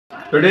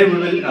Today we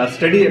will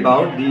study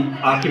about the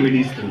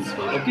Archimedes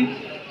Principal. Okay.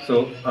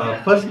 So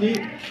firstly,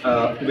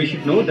 we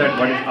should know that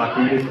what is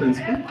Archimedes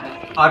Principal.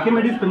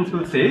 Archimedes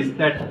Principal says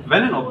that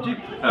when an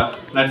object,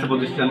 let's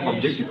suppose this is an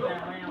object,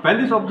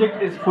 when this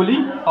object is fully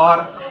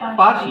or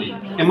partially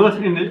immersed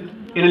in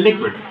a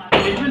liquid,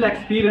 it will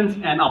experience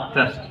an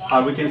upthrust,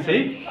 or we can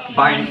say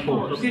bind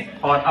force, okay,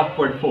 or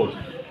upward force.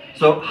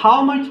 So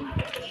how much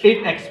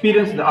it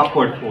experiences the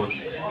upward force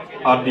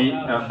or the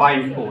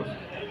bind force?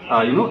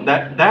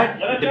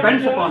 That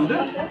depends upon the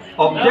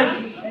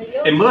object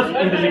immersed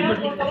in the liquid.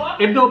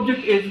 If the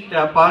object is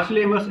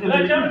partially immersed in the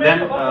liquid,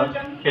 then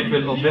it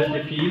will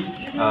obviously feel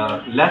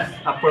less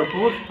upward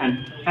force,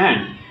 and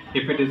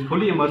if it is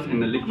fully immersed in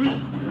the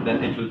liquid,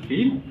 then it will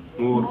feel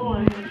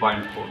more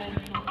bind force.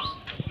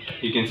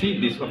 You can see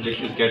this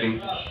object is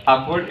getting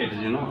upward. It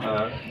is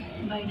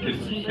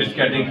it's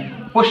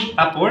getting pushed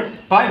upward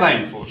by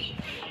bind force.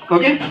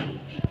 Okay.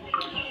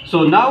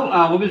 So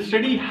now we will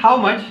study how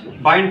much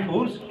bind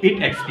force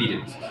it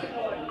experiences.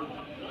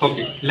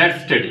 Okay,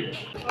 let's study.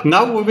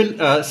 Now we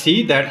will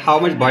see that how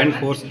much bind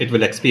force it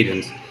will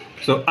experience.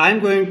 So I am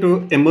going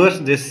to immerse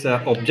this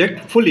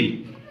object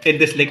fully in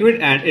this liquid,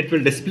 and it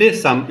will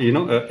displace some,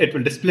 it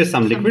will displace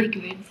some liquid,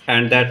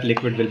 and that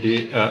liquid will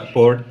be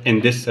poured in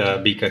this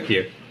beaker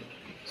here.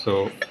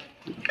 So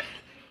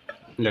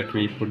let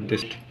me put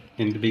this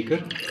in the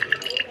beaker.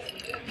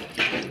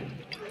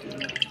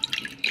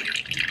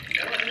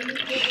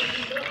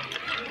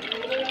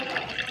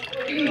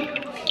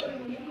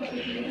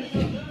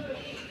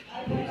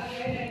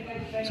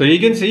 So you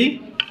can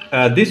see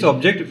this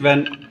object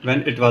when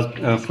it was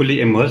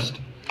fully immersed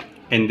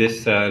in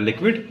this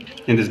liquid,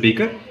 in this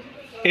beaker,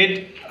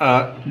 it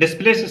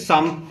displaces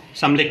some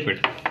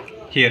liquid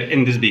here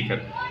in this beaker.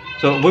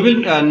 So we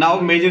will now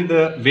measure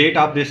the weight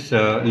of this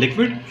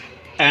liquid,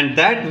 and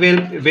that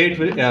weight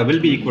will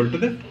be equal to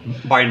the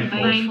bind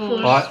force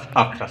or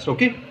upthrust.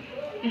 Okay.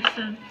 Yes,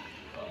 sir.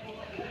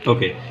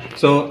 Okay.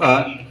 So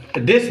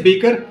this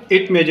beaker,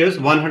 it measures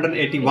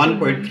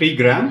 181.3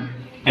 gram.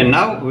 And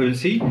now we will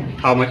see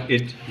how much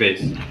it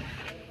weighs.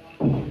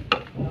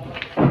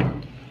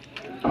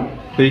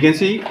 So you can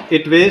see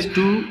it weighs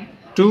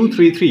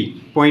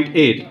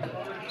 233.8.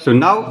 So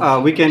now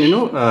we can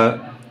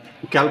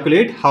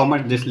calculate how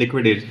much this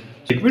liquid is.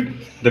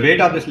 The weight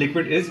of this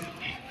liquid is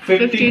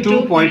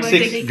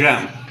 52.6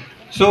 gram.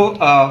 So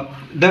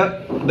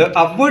the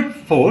upward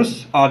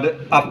force or the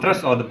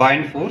upthrust or the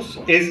bind force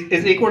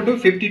is equal to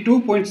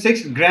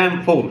 52.6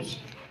 gram force.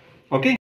 Okay.